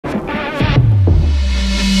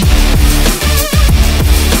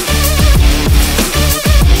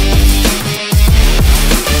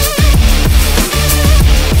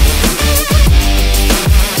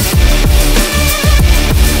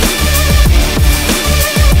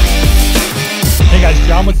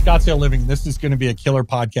John with Scottsdale Living. This is going to be a killer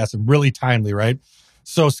podcast and really timely, right?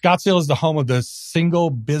 So Scottsdale is the home of the single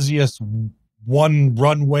busiest one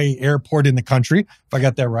runway airport in the country, if I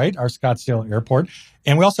got that right, our Scottsdale Airport.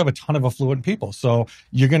 And we also have a ton of affluent people. So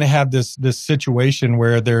you're going to have this situation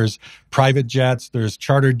where there's private jets, there's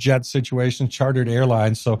chartered jet situations, chartered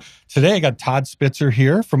airlines. So today I got Todd Spitzer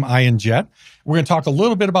here from Ionjet. We're going to talk a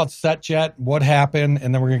little bit about SetJet, what happened,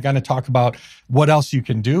 and then we're going to talk about what else you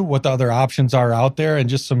can do, what the other options are out there, and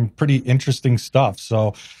just some pretty interesting stuff. So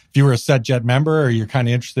if you were a SetJet member or you're kind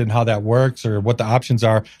of interested in how that works or what the options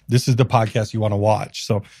are, this is the podcast you want to watch.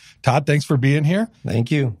 So Todd, thanks for being here.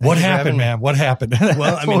 Thank you. What happened, man? What happened?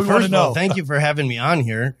 Well, I mean, first of all, thank you for having me on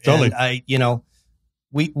here. Totally. And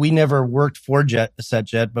we never worked for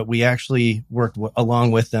SetJet, but we actually worked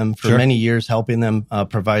along with them for many years, helping them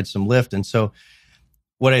provide some lift. And so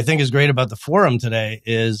what I think is great about the forum today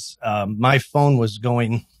is my phone was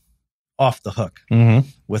going off the hook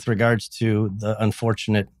with regards to the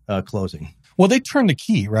unfortunate closing. Well, they turned the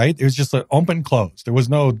key, right? It was just an open close. There was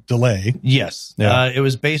no delay. Yes. Yeah. It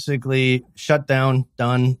was basically shut down,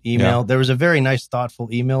 done, email. Yeah. There was a very nice, thoughtful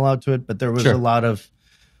email out to it, but there was a lot of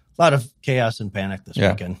chaos and panic this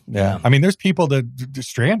weekend. Yeah. I mean, there's people that are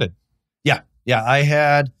stranded. Yeah. Yeah.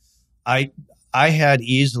 I had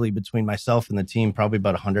easily between myself and the team probably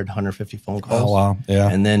about 100, 150 phone calls. Oh, wow. Yeah.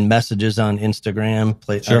 And then messages on Instagram.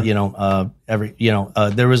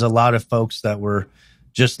 There was a lot of folks that were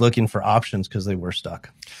just looking for options because they were stuck.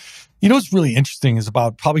 You know what's really interesting is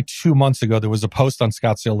about probably 2 months ago, there was a post on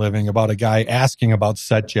Scottsdale Living about a guy asking about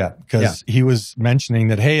SetJet because he was mentioning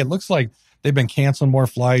that, hey, it looks like they've been canceling more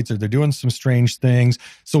flights or they're doing some strange things.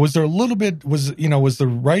 So was there a little bit, was the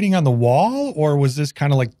writing on the wall, or was this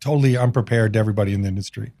kind of like totally unprepared to everybody in the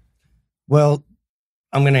industry? Well,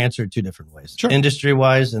 I'm going to answer it two different ways. Sure.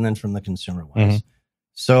 Industry-wise and then from the consumer-wise.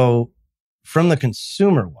 So from the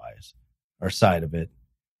consumer-wise, or side of it,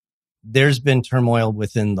 there's been turmoil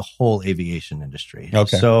within the whole aviation industry.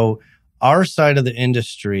 Okay. So our side of the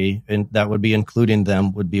industry, and that would be including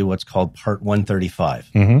them, would be what's called Part 135.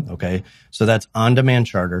 Okay. So that's on-demand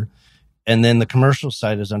charter. And then the commercial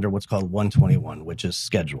side is under what's called 121, which is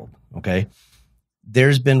scheduled. Okay.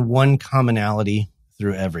 There's been one commonality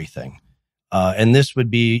through everything. And this would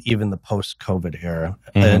be even the post-COVID era.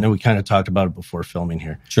 And we kind of talked about it before filming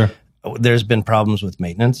here. Sure. There's been problems with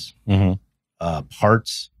maintenance,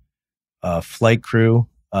 parts, flight crew,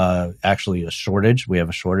 actually a shortage. We have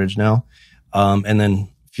a shortage now. And then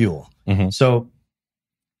fuel. So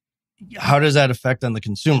how does that affect on the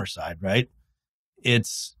consumer side, right?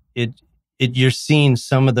 You're seeing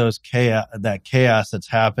some of those chaos that's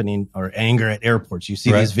happening, or anger at airports. You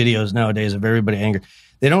see these videos nowadays of everybody angry.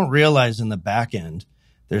 They don't realize in the back end,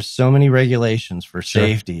 there's so many regulations for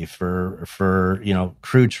safety, for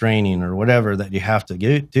crew training or whatever that you have to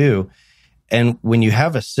do. And when you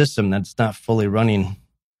have a system that's not fully running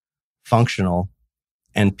functional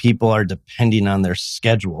and people are depending on their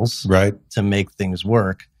schedules to make things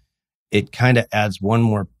work, it kind of adds one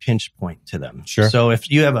more pinch point to them. Sure. So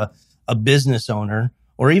if you have a business owner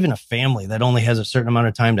or even a family that only has a certain amount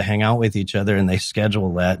of time to hang out with each other and they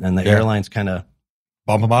schedule that and the airlines kind of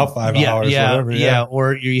bump them out 5 hours, whatever. Yeah.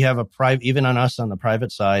 Or you have a private, even on us on the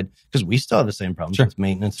private side, because we still have the same problems with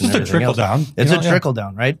maintenance and everything else. It's a trickle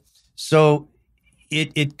down, right? So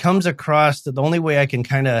it comes across that the only way I can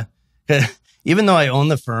kind of, even though I own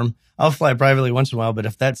the firm, I'll fly privately once in a while, but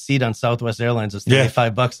if that seat on Southwest Airlines is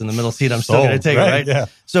 $35 in the middle seat, I'm still going to take it, right? Yeah.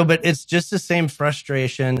 So, but it's just the same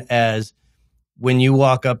frustration as when you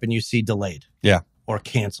walk up and you see delayed or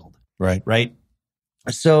canceled. Right.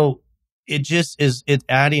 So it just is, it's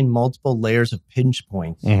adding multiple layers of pinch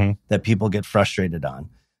points that people get frustrated on.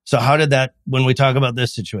 So how did that, when we talk about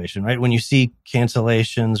this situation, right? When you see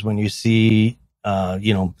cancellations, when you see,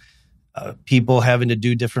 people having to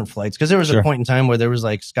do different flights, because there was a point in time where there was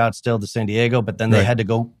like Scottsdale to San Diego, but then they had to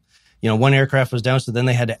go, one aircraft was down. So then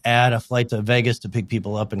they had to add a flight to Vegas to pick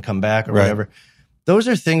people up and come back or whatever. Those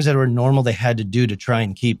are things that were normal they had to do to try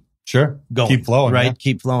and keep going, keep flowing, right?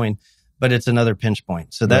 Keep flowing. But it's another pinch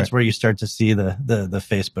point. So that's where you start to see the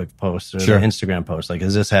Facebook posts or the Instagram posts. Like,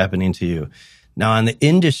 is this happening to you? Now, on the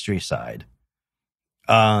industry side,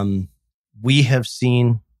 we have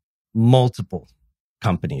seen multiple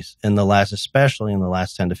companies especially in the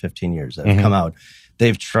last 10 to 15 years that have come out.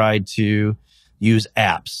 They've tried to use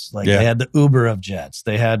apps. Like they had the Uber of jets.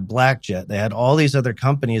 They had Blackjet. They had all these other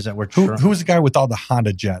companies that were... Who was the guy with all the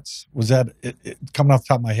Honda jets? Was that... coming off the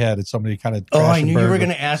top of my head, it's somebody kind of... Oh, I knew you were going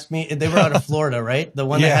to ask me. They were out of Florida, right? The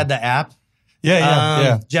one that had the app?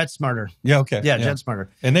 Yeah. JetSmarter. Yeah. Okay. Yeah. JetSmarter.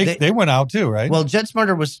 And they went out too, right? Well,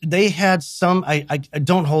 JetSmarter they had some, I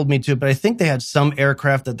don't hold me to it, but I think they had some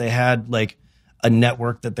aircraft that they had like a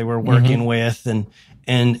network that they were working with and,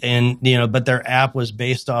 but their app was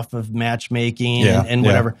based off of matchmaking and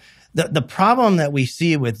whatever. The problem that we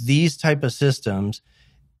see with these type of systems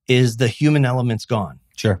is the human element's gone.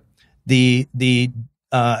 Sure. I'm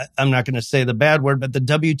not going to say the bad word, but the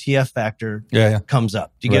WTF factor comes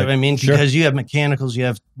up. Do you get what I mean? Sure. Because you have mechanicals, you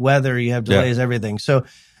have weather, you have delays, everything. So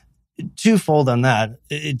twofold on that.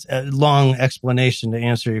 It's a long explanation to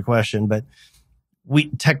answer your question, but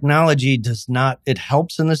technology does not, it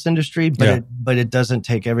helps in this industry, but it doesn't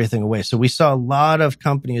take everything away. So we saw a lot of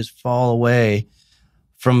companies fall away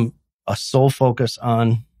from a sole focus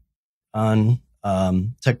on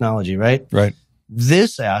technology, right? Right.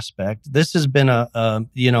 This aspect, this has been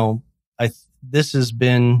this has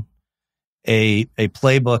been a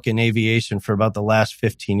playbook in aviation for about the last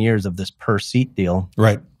 15 years of this per seat deal.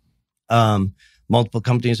 Right. Multiple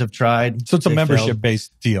companies have tried. So it's a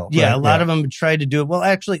membership-based deal. Yeah, right? A lot of them tried to do it. Well,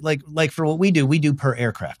 actually, like for what we do per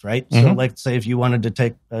aircraft, right? So like say if you wanted to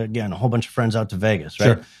take, again, a whole bunch of friends out to Vegas,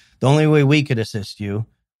 right? Sure. The only way we could assist you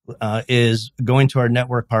is going to our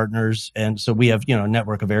network partners. And so we have, a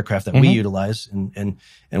network of aircraft that we utilize and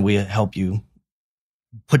we help you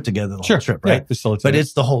put together the whole trip, right? Yeah, but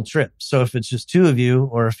it's the whole trip. So if it's just 2 of you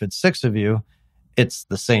or if it's 6 of you, it's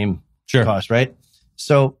the same cost, right?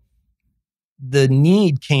 So the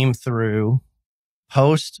need came through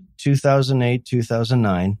post 2008,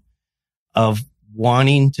 2009 of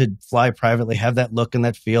wanting to fly privately, have that look and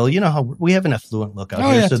that feel. You know how we have an affluent look out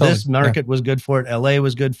here. So totally. This market was good for it. LA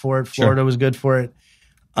was good for it. Florida was good for it.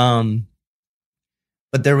 But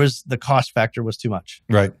the cost factor was too much.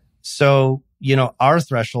 Right. So, our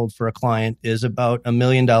threshold for a client is about $1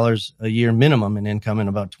 million a year minimum in income and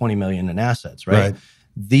about 20 million in assets, right?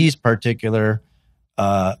 These particular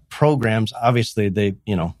programs, obviously they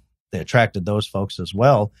attracted those folks as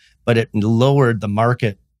well, but it lowered the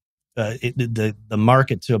market the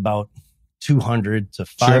market to about 200 to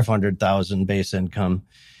 500,000 base income.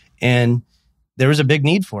 And there was a big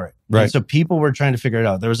need for it. Right. And so people were trying to figure it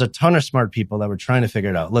out. There was a ton of smart people that were trying to figure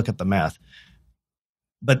it out. Look at the math.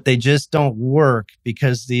 But they just don't work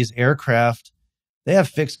because these aircraft, they have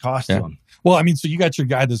fixed costs to them. Well, I mean, so you got your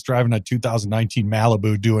guy that's driving a 2019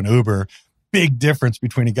 Malibu doing Uber. Big difference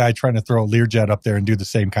between a guy trying to throw a Learjet up there and do the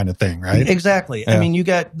same kind of thing, right? Exactly. Yeah. I mean, you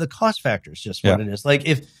got the cost factor is just what it is. Like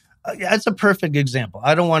that's a perfect example.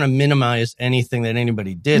 I don't want to minimize anything that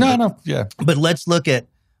anybody did. But let's look at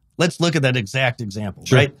that exact example,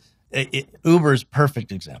 right? Uber's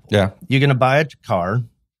perfect example. Yeah. You're going to buy a car.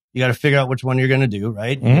 You got to figure out which one you're going to do,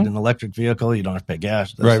 right? You get an electric vehicle. You don't have to pay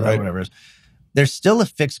gas. Whatever it is. There's still a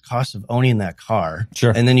fixed cost of owning that car.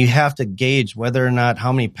 Sure. And then you have to gauge whether or not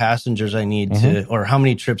how many passengers I need to, or how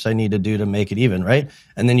many trips I need to do to make it even, right?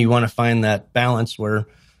 And then you want to find that balance where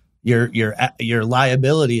your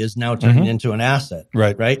liability is now turning into an asset.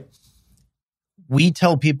 Right. We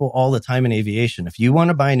tell people all the time in aviation, if you want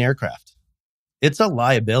to buy an aircraft, it's a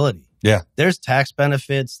liability. Yeah. There's tax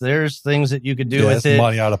benefits. There's things that you could do with it.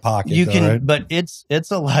 Money out of pocket. Right? But it's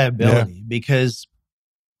a liability because,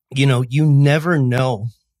 you never know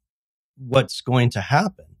what's going to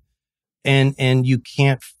happen and you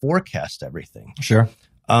can't forecast everything. Sure.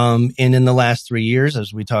 And in the last 3 years,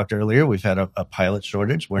 as we talked earlier, we've had a pilot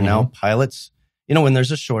shortage where now pilots, when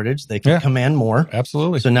there's a shortage, they can command more.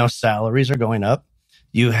 Absolutely. So now salaries are going up.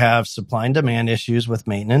 You have supply and demand issues with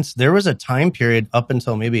maintenance. There was a time period up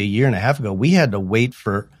until maybe a year and a half ago, we had to wait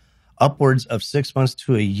for upwards of 6 months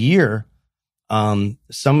to a year.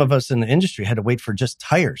 Some of us in the industry had to wait for just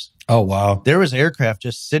tires. Oh, wow. There was aircraft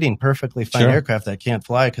just sitting perfectly fine aircraft that can't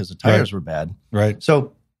fly because the tires were bad. Right.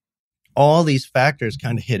 So all these factors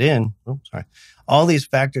kind of hit in. All these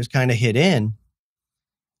factors kind of hit in.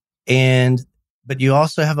 But you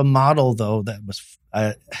also have a model though that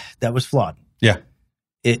was flawed. Yeah.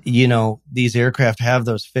 These aircraft have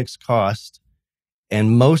those fixed costs.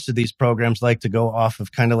 And most of these programs like to go off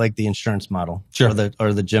of kind of like the insurance model or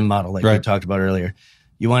the gym model like we talked about earlier.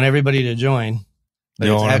 You want everybody to join, but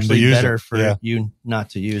it's actually better for you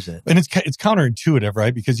not to use it. And it's counterintuitive,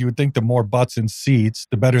 right? Because you would think the more butts in seats,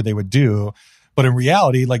 the better they would do. But in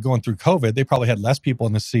reality, like going through COVID, they probably had less people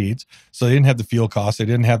in the seats. So they didn't have the fuel costs. They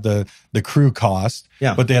didn't have the crew cost.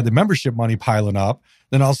 Yeah. But they had the membership money piling up.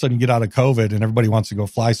 Then all of a sudden you get out of COVID and everybody wants to go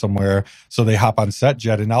fly somewhere. So they hop on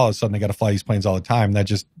SetJet and all of a sudden they got to fly these planes all the time. That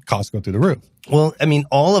just costs go through the roof. Well, I mean,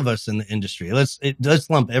 all of us in the industry, let's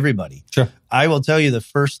lump everybody. Sure. I will tell you the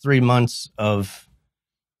first 3 months of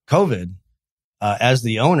COVID, as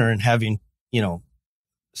the owner and having,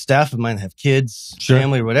 staff of mine that have kids,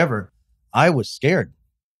 family, or whatever, I was scared.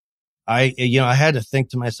 I had to think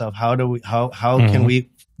to myself, how can we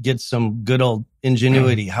get some good old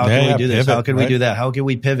ingenuity? How can we do this? Pivot, how can we do that? How can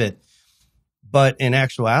we pivot? But in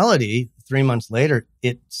actuality, 3 months later,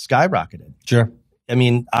 it skyrocketed. Sure. I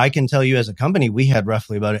mean, I can tell you as a company, we had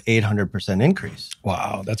roughly about an 800% increase.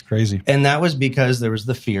 Wow, that's crazy. And that was because there was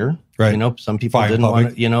the fear. Right. Some people didn't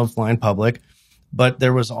want to, fly in public. But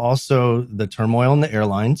there was also the turmoil in the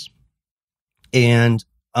airlines. And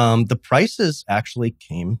the prices actually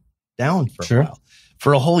came down for a while.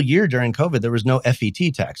 For a whole year during COVID, there was no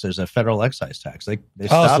FET tax. There's a federal excise tax. They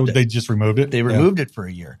stopped it. They just removed it? They removed it for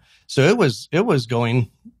a year. So it was going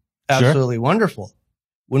absolutely wonderful.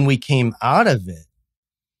 When we came out of it,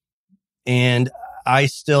 and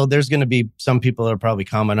there's going to be some people that will probably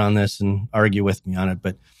comment on this and argue with me on it,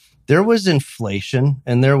 but there was inflation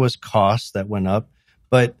and there was costs that went up,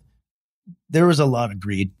 but there was a lot of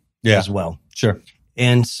greed as well. Sure.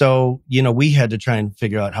 And so, we had to try and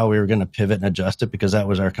figure out how we were going to pivot and adjust it because that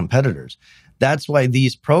was our competitors. That's why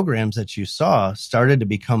these programs that you saw started to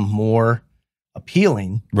become more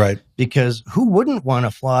appealing. Right. Because who wouldn't want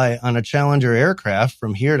to fly on a Challenger aircraft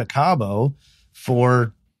from here to Cabo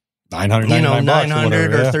for $900 or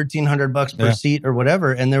 $1,300 per seat or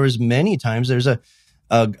whatever? And there was many times there's a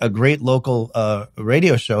great local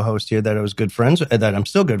radio show host here that I was good friends with, that I'm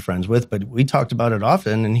still good friends with, but we talked about it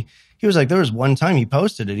often. And he was like, there was one time he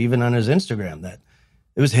posted it even on his Instagram that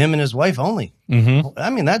it was him and his wife only. Mm-hmm. I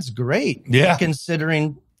mean, that's great. Yeah.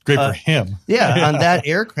 Considering. Great for him. On that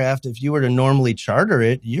aircraft, if you were to normally charter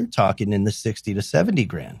it, you're talking in the 60 to 70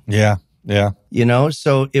 grand. Yeah. Yeah.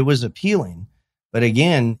 So it was appealing. But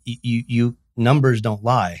again, you numbers don't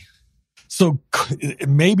lie. So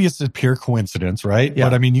maybe it's a pure coincidence, right? Yeah.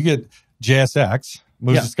 But I mean, you get JSX,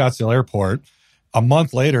 moves to Scottsdale Airport. A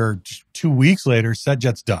month later, 2 weeks later,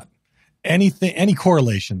 SetJet's done. Any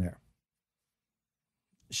correlation there?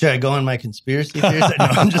 Should I go on my conspiracy theories? No,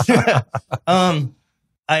 I'm just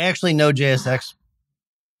I actually know JSX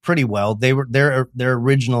pretty well. Their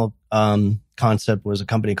original concept was a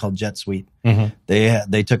company called Jet Suite. Mm-hmm.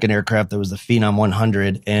 They took an aircraft that was the Phenom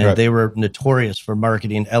 100, and they were notorious for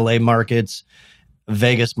marketing LA markets,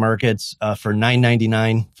 Vegas markets for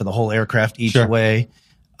 $999 for the whole aircraft each way.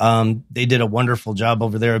 They did a wonderful job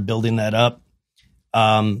over there of building that up.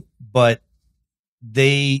 But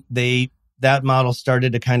that model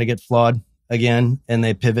started to kind of get flawed again, and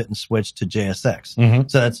they pivot and switch to JSX. Mm-hmm.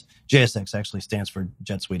 So that's JSX actually stands for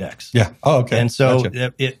Jet Suite X. Yeah. Oh, okay. And so,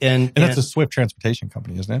 gotcha. and that's a Swift transportation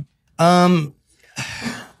company, isn't it? To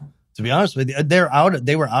be honest with you,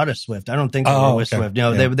 they were out of Swift. I don't think they were with Swift.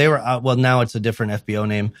 They were out. Well, now it's a different FBO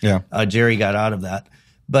name. Yeah. Jerry got out of that,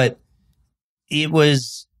 but it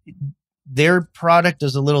was. Their product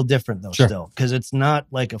is a little different though, still, because it's not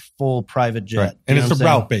like a full private jet. Right. And it's a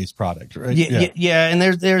route-based product, right? Yeah. And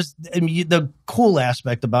there's the cool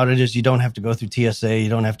aspect about it is you don't have to go through TSA. You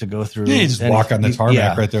don't have to go through. Yeah, you just walk on the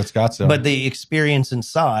tarmac right there at Scottsdale. But the experience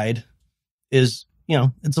inside is,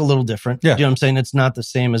 it's a little different. Yeah. You know what I'm saying? It's not the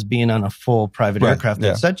same as being on a full private aircraft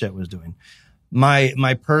that SetJet was doing.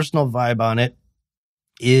 My personal vibe on it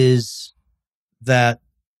is that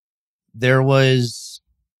there was.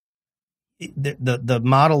 The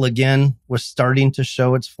model again was starting to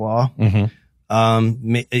show its flaw.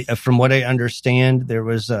 Mm-hmm. From what I understand, there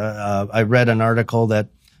was I read an article that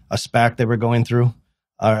a SPAC they were going through.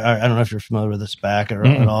 I don't know if you're familiar with a SPAC or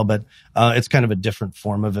at all, but it's kind of a different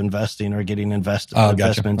form of investing or getting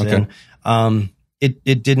investment in.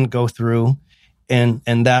 It didn't go through, and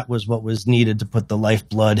that was what was needed to put the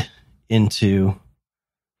lifeblood into,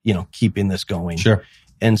 keeping this going. Sure.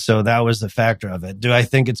 And so that was the factor of it. Do I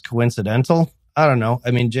think it's coincidental? I don't know.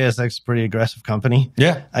 I mean, JSX is a pretty aggressive company.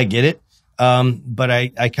 Yeah. I get it. But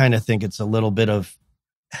I kind of think it's a little bit of,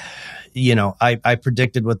 I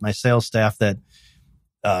predicted with my sales staff that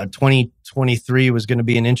 2023 was going to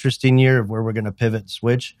be an interesting year of where we're going to pivot and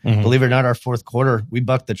switch. Mm-hmm. Believe it or not, our fourth quarter, we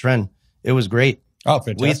bucked the trend. It was great. Oh,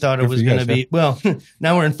 fantastic. We thought it was going to be,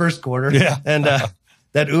 now we're in first quarter. Yeah. And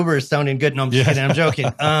that Uber is sounding good. No, I'm just kidding. I'm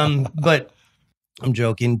joking. I'm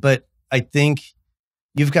joking, but I think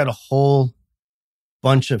you've got a whole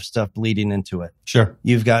bunch of stuff bleeding into it. Sure.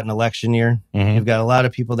 You've got an election year. Mm-hmm. You've got a lot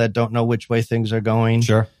of people that don't know which way things are going.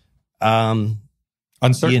 Sure.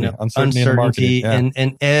 Uncertainty in the market. Yeah.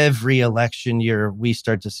 And every election year we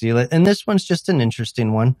start to see it. And this one's just an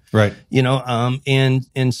interesting one. Right.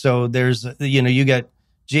 And so there's, you got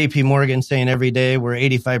JP Morgan saying every day we're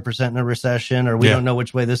 85% in a recession, or we don't know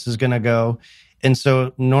which way this is going to go. And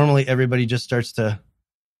so normally everybody just starts to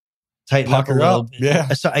tighten up a little bit. Yeah.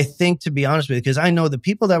 So I think, to be honest with you, because I know the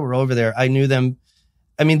people that were over there, I knew them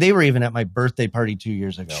I mean, they were even at my birthday party 2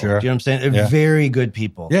 years ago. Sure. Do you know what I'm saying? They're very good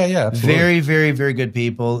people. Yeah, yeah, absolutely. Very, very, very good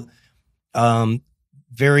people.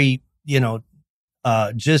 Very,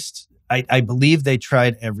 I believe they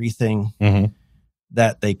tried everything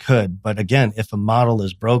that they could. But again, if a model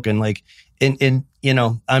is broken, like I'm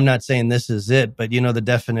not saying this is it, but the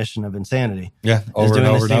definition of insanity. Yeah. Is doing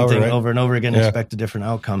the same thing over and over again, expect a different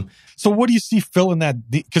outcome. So what do you see filling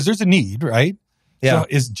that? Because there's a need, right? Yeah. So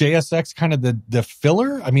is JSX kind of the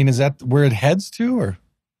filler? I mean, is that where it heads to, or?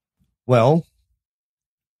 Well,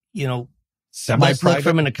 let's look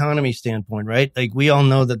from an economy standpoint, right? Like we all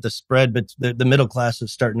know that the spread, but the middle class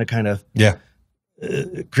is starting to kind of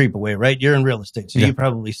creep away, right? You're in real estate, so you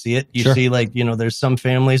probably see it. You see, like there's some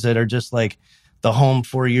families that are just like the home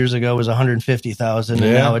 4 years ago was 150,000,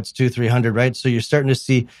 and now it's 200-300, right? So you're starting to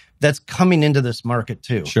see that's coming into this market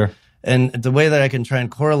too. Sure. And the way that I can try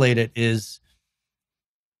and correlate it is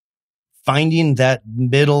finding that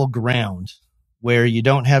middle ground where you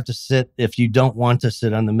don't have to sit, if you don't want to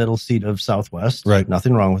sit on the middle seat of Southwest. Right.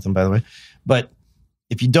 Nothing wrong with them, by the way. But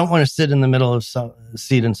if you don't want to sit in the middle of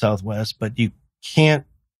seat in Southwest, but you can't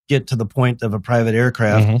get to the point of a private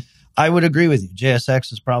aircraft, I would agree with you.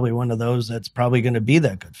 JSX is probably one of those that's probably going to be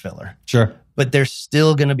that good filler. Sure. But they're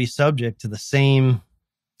still going to be subject to the same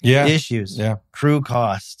issues. Yeah. Crew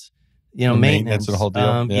costs, maintenance and the whole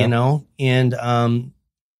deal.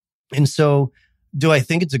 And so, do I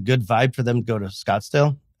think it's a good vibe for them to go to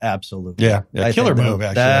Scottsdale? Absolutely. Yeah. Killer move,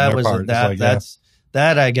 actually.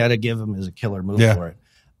 That I got to give them as a killer move for it.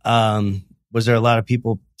 Was there a lot of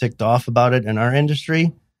people ticked off about it in our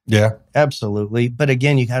industry? Yeah. Absolutely. But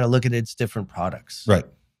again, you got to look at its different products. Right.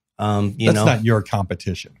 That's not your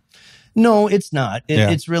competition. No, it's not.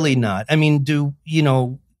 It's really not. I mean,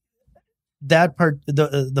 that part,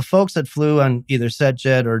 the folks that flew on either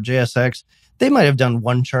SetJet or JSX, they might have done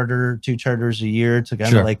 1 charter, 2 charters a year to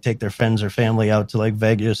kind of like take their friends or family out to like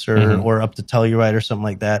Vegas or up to Telluride or something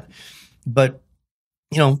like that. But,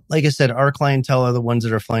 like I said, our clientele are the ones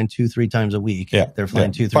that are flying 2-3 times a week. Yeah. They're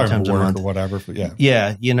flying 2-3 times a month or whatever.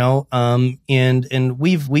 Yeah. And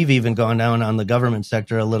we've even gone down on the government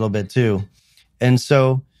sector a little bit too. And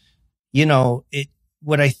so,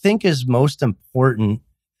 what I think is most important,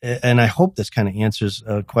 and I hope this kind of answers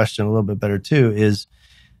a question a little bit better too, is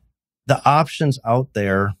the options out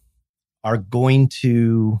there are going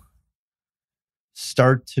to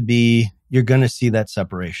start to be, you're going to see that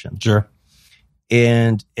separation. Sure.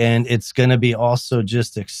 And it's going to be also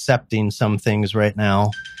just accepting some things right now.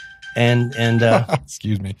 And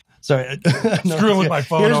excuse me. Sorry. Screwing with my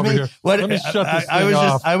phone over here. Let me shut this thing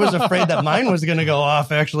off. I was afraid that mine was going to go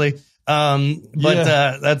off actually.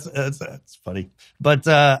 That's funny. But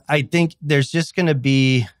I think there's just going to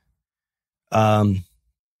be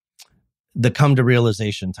the come to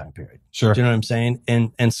realization time period. Sure. Do you know what I'm saying?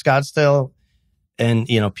 And Scottsdale and,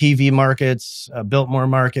 PV markets, Biltmore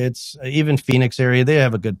markets, even Phoenix area, they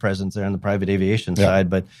have a good presence there on the private aviation side,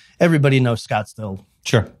 but everybody knows Scottsdale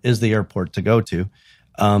is the airport to go to.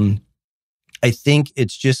 I think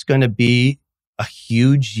it's just going to be a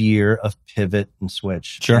huge year of pivot and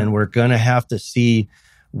switch. Sure. And we're going to have to see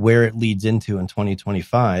where it leads into in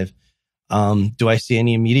 2025. Do I see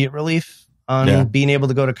any immediate relief on being able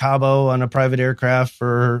to go to Cabo on a private aircraft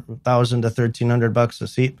for $1,000 to $1,300 a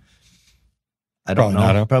seat? I don't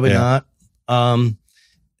know. Probably not. Some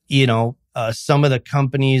of the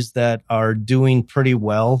companies that are doing pretty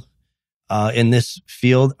well in this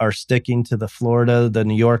field are sticking to the Florida, the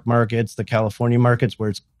New York markets, the California markets,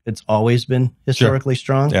 where it's always been historically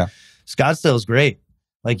strong. Yeah. Scottsdale is great.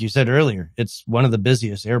 Like you said earlier, it's one of the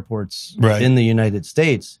busiest airports in the United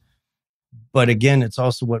States. But again, it's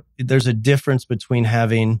also there's a difference between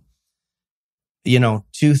having,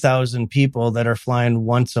 2,000 people that are flying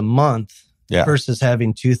once a month versus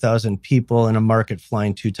having 2,000 people in a market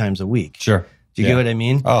flying 2 times a week. Sure. Do you get what I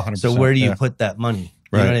mean? Oh, 100%. So where do you put that money?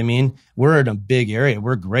 You know what I mean? We're in a big area.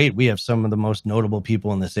 We're great. We have some of the most notable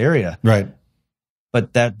people in this area. Right.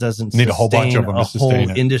 But that doesn't need a whole bunch of them to sustain a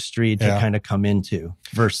whole industry to kind of come into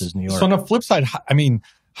versus New York. So on the flip side, I mean,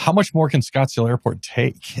 how much more can Scottsdale Airport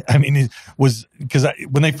take? I mean, because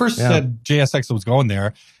when they first said JSX was going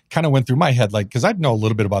there, kind of went through my head, like, because I know a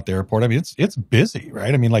little bit about the airport. I mean, it's busy,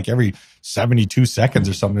 right? I mean, like every 72 seconds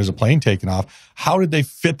or something, there's a plane taking off. How did they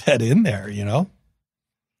fit that in there,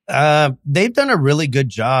 They've done a really good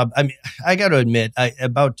job. I mean, I got to admit,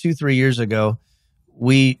 about 2-3 years ago,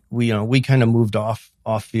 we kind of moved off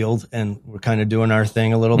field and we're kind of doing our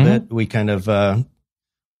thing a little bit. We kind of, we're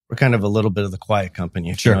kind of a little bit of the quiet company,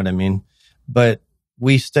 if you know what I mean. But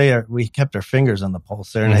we kept our fingers on the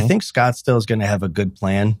pulse there. And I think Scottsdale is going to have a good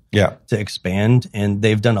plan to expand. And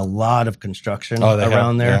they've done a lot of construction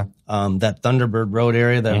around there. Yeah. That Thunderbird Road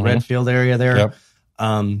area, that Redfield area there. Yep.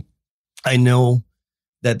 I know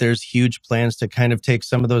that there's huge plans to kind of take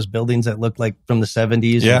some of those buildings that look like from the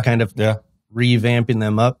 70s and kind of revamping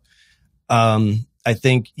them up. I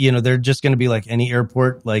think, they're just going to be like any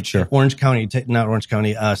airport, like Orange County, not Orange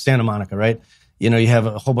County, Santa Monica, right? You have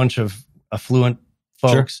a whole bunch of affluent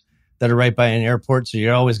folks that are right by an airport. So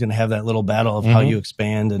you're always going to have that little battle of how you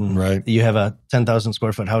expand. And you have a 10,000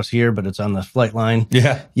 square foot house here, but it's on the flight line.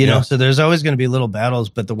 You know, so there's always going to be little battles.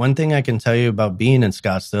 But the one thing I can tell you about being in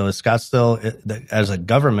Scottsdale is Scottsdale as a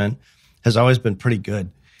government has always been pretty good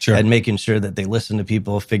at making sure that they listen to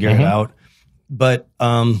people, figure it out. But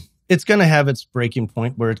it's going to have its breaking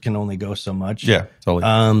point where it can only go so much. Yeah,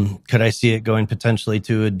 totally. Could I see it going potentially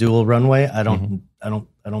to a dual runway? I don't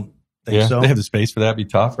think so. They have the space for that. It'd be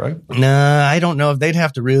tough, right? Nah, I don't know if they'd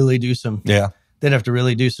have to really do some. Yeah, they'd have to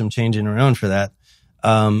really do some changing around for that.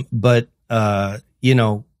 But as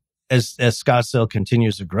Scottsdale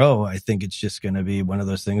continues to grow, I think it's just going to be one of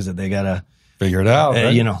those things that they gotta figure it out.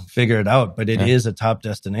 Right? Figure it out. But it is a top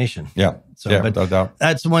destination. Yeah. So, but no doubt.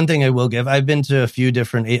 That's one thing I will give. I've been to a few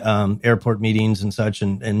different airport meetings and such,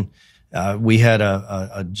 and we had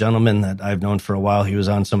a gentleman that I've known for a while. He was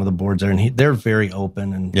on some of the boards there, and they're very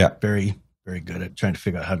open and very, very good at trying to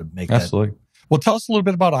figure out how to make that. Well, tell us a little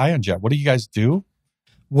bit about Ionjet. What do you guys do?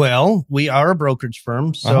 Well, we are a brokerage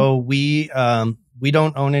firm, so we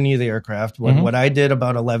don't own any of the aircraft. What I did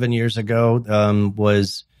about 11 years ago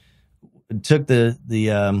was took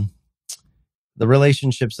the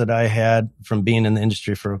relationships that I had from being in the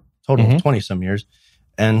industry for a total of 20 some years,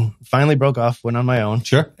 and finally broke off, went on my own.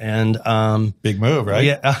 Sure. And big move, right?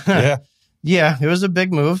 Yeah. Yeah, it was a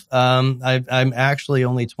big move. I'm actually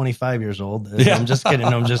only 25 years old. I'm just kidding.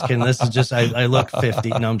 No, I'm just kidding. This is just I look 50.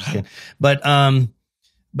 No, I'm just kidding.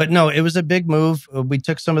 But no, it was a big move. We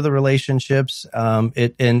took some of the relationships, and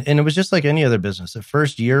it was just like any other business. The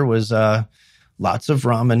first year was lots of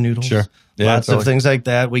ramen noodles, lots of things like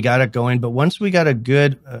that. We got it going. But once we got a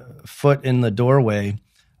good foot in the doorway,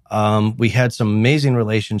 we had some amazing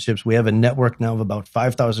relationships. We have a network now of about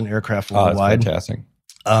 5,000 aircraft worldwide. That's fantastic.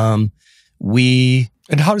 And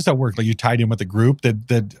how does that work? Like you tied in with a group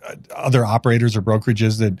that other operators or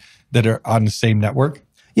brokerages that are on the same network?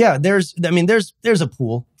 Yeah, there's a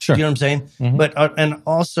pool. Sure. You know what I'm saying? Mm-hmm. But and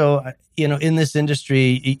also, in this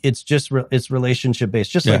industry, it's relationship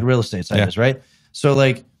based, just like real estate side is, right? So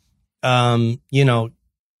like,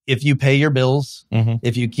 if you pay your bills,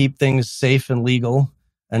 if you keep things safe and legal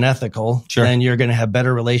and ethical, then you're going to have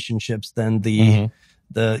better relationships than the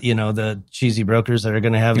cheesy brokers that are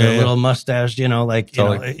going to have their little mustache,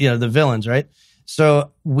 the villains, right?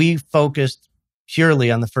 So we focused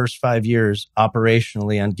purely on the first 5 years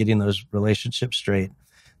operationally on getting those relationships straight.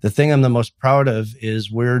 The thing I'm the most proud of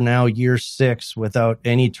is we're now year 6 without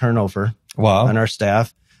any turnover on our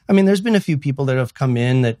staff. I mean, there's been a few people that have come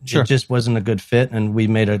in that it just wasn't a good fit, and we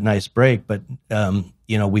made a nice break. But,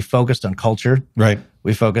 we focused on culture. Right.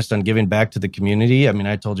 We focused on giving back to the community. I mean,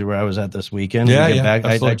 I told you where I was at this weekend.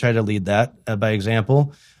 I try to lead that by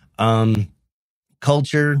example.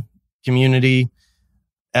 Culture, community,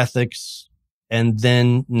 ethics. And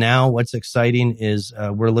then now what's exciting is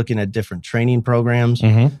we're looking at different training programs,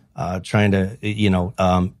 trying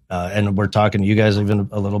to, and we're talking to you guys even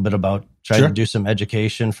a little bit about trying to do some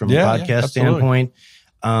education from a podcast standpoint.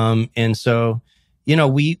 And so,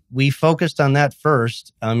 we focused on that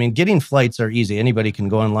first. I mean, getting flights are easy. Anybody can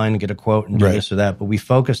go online and get a quote and do this or that. But we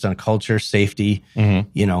focused on culture, safety,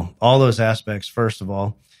 all those aspects first of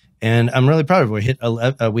all. And I'm really proud of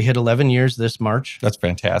it. We hit 11 years this March. That's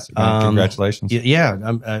fantastic. Congratulations. We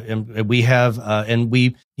have, when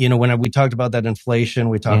we talked about that inflation,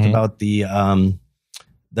 we talked about the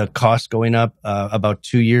cost going up. About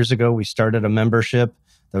 2 years ago, we started a membership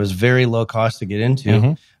that was very low cost to get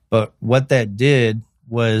into. But what that did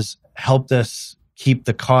was helped us keep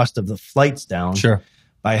the cost of the flights down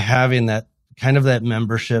by having that kind of that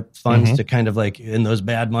membership funds to kind of like in those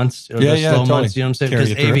bad months or the slow months, you know what I'm saying?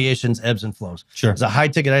 Because aviation's ebbs and flows. It's a high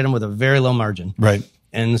ticket item with a very low margin. Right.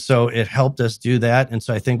 And so it helped us do that. And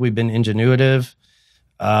so I think we've been ingenuitive.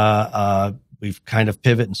 We've kind of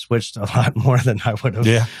pivot and switched a lot more than I would have.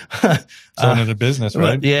 Yeah. So into business,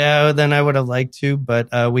 right? Than I would have liked to.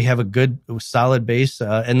 But we have a good, solid base.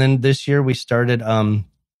 And then this year we started, last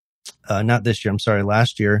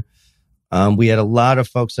year, we had a lot of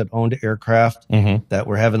folks that owned aircraft that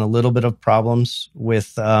were having a little bit of problems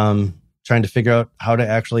with trying to figure out how to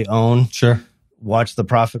actually own. watch the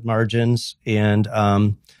profit margins. And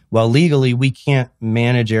while legally we can't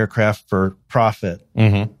manage aircraft for profit,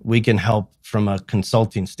 we can help from a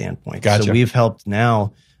consulting standpoint. Gotcha. So we've helped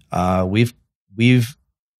now. We've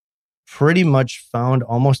pretty much found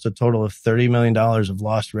almost a total of $30 million of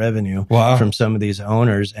lost revenue from some of these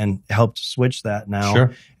owners and helped switch that now.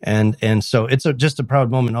 Sure. And so it's just a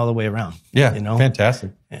proud moment all the way around. Yeah. You know,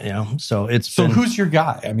 fantastic. You know, so who's your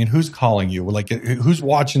guy? I mean, who's calling you? Like, who's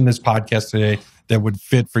watching this podcast today that would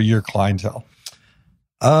fit for your clientele?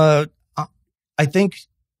 I think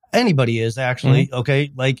anybody is actually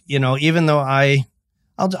okay. Like, you know, even though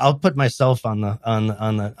I'll put myself on the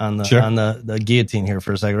guillotine here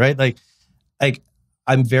for a second, right? Like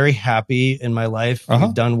I'm very happy in my life.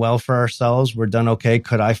 We've done well for ourselves. We're done okay.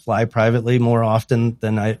 Could I fly privately more often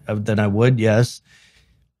than I would? Yes.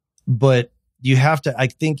 But you have to, I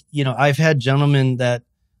think, you know, I've had gentlemen that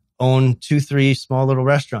own 2-3 small little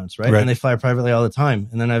restaurants, right? And they fly privately all the time.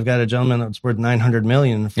 And then I've got a gentleman that's worth $900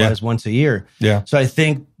 million and flies once a year. Yeah. So I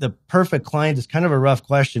think the perfect client is kind of a rough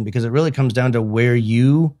question because it really comes down to where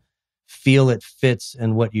you feel it fits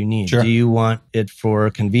and what you need. Sure. Do you want it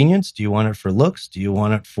for convenience? Do you want it for looks? Do you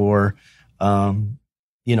want it for,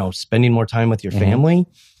 you know, spending more time with your family?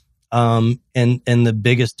 And the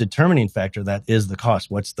biggest determining factor that is the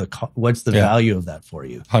cost. What's the value of that for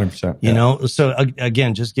you? 100%. You know, so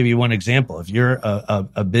again, just give you one example. If you're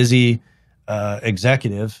a busy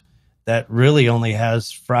executive that really only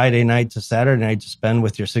has Friday night to Saturday night to spend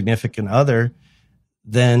with your significant other,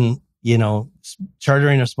 then, you know,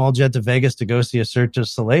 chartering a small jet to Vegas to go see a Cirque du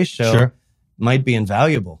Soleil show might be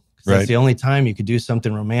invaluable. Because that's the only time you could do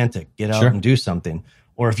something romantic, get out and do something.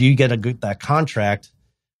 Or if you get that contract,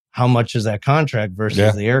 how much is that contract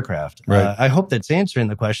versus the aircraft? I hope that's answering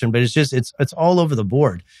the question, but it's just, it's all over the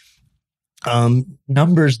board.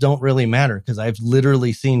 Numbers don't really matter because I've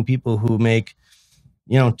literally seen people who make,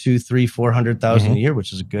 you know, 200,000, 300,000, 400,000 a year,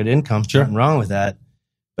 which is a good income. Nothing wrong with that,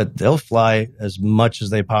 but they'll fly as much as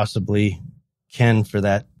they possibly can for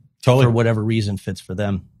that, for whatever reason fits for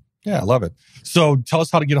them. Yeah, I love it. So tell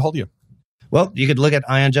us how to get a hold of you. Well, you could look at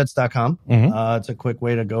ionjets.com. It's a quick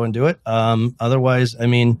way to go and do it. Otherwise, I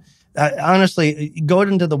mean, honestly, go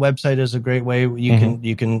into the website is a great way. You can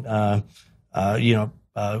you can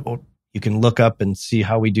look up and see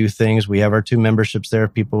how we do things. We have our 2 memberships there.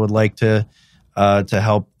 If people would like to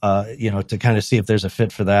help, you know, to kind of see if there's a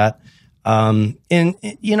fit for that. And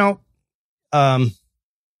you know, I'm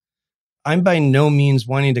by no means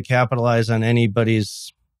wanting to capitalize on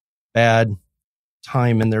anybody's bad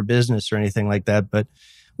time in their business or anything like that, but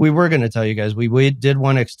we were going to tell you guys we did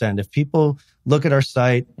want to extend. If people look at our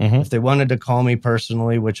site, if they wanted to call me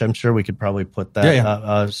personally, which I'm sure we could probably put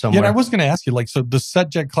that somewhere. Yeah, I was going to ask you, like, so the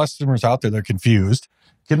SetJet customers out there, they're confused.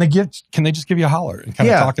 Can they just give you a holler and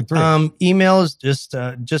kind of talk it through? Email is just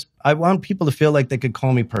I want people to feel like they could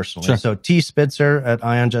call me personally. So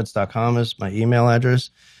tspitzer@ionjets.com is my email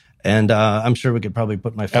address, and I'm sure we could probably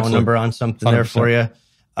put my phone number on something 100%. There for you.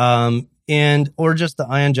 Or just the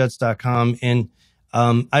ionjets.com. And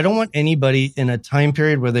I don't want anybody in a time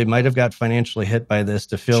period where they might have got financially hit by this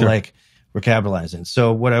to feel like we're capitalizing.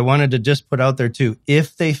 So what I wanted to just put out there too,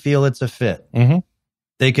 if they feel it's a fit,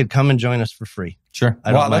 they could come and join us for free. Sure.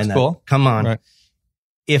 I don't mind that. Cool. Come on. Right.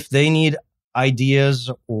 If they need ideas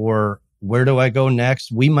or where do I go next,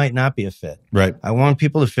 we might not be a fit. Right. I want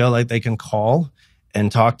people to feel like they can call and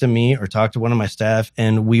talk to me or talk to one of my staff,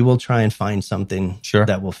 and we will try and find something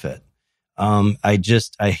that will fit.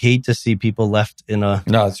 I hate to see people left in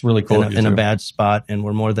it's really cool in a bad spot, and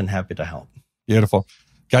we're more than happy to help. Beautiful.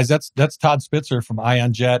 Guys, that's Todd Spitzer from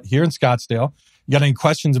Ionjet here in Scottsdale. You got any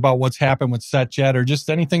questions about what's happened with SetJet or just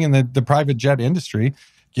anything in the private jet industry,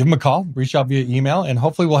 give him a call, reach out via email, and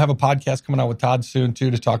hopefully we'll have a podcast coming out with Todd soon too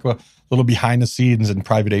to talk about a little behind the scenes in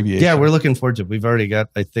private aviation. Yeah, we're looking forward to it. We've already got,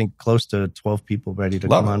 I think, close to 12 people ready to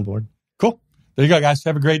come on board. Cool. There you go, guys.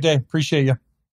 Have a great day. Appreciate you.